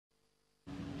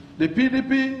The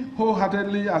PDP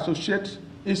wholeheartedly associates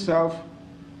itself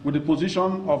with the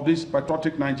position of these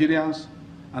patriotic Nigerians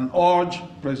and urge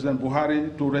President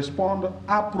Buhari to respond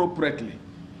appropriately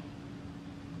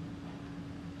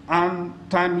and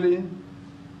timely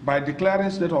by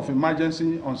declaring state of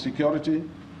emergency on security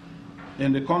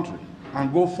in the country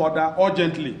and go further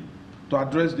urgently to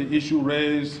address the issue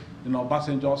raised in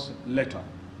Obasanjo's letter.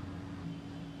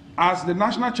 As the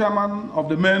national chairman of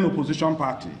the main opposition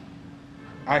party,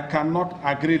 I cannot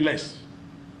agree less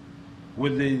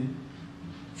with the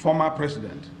former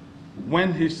president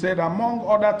when he said, among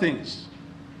other things,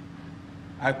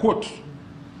 I quote,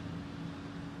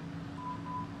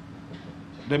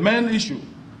 "The main issue,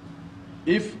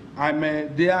 if I may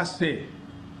dare say,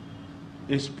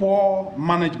 is poor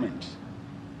management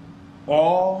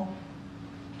or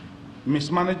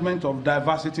mismanagement of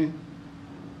diversity,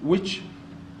 which,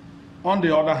 on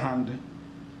the other hand,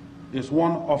 is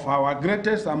one of our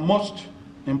greatest and most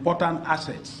important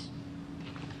assets.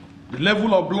 The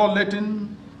level of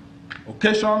bloodletting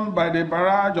occasioned by the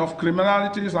barrage of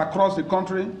criminalities across the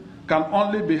country can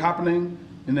only be happening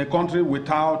in a country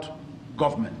without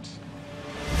government.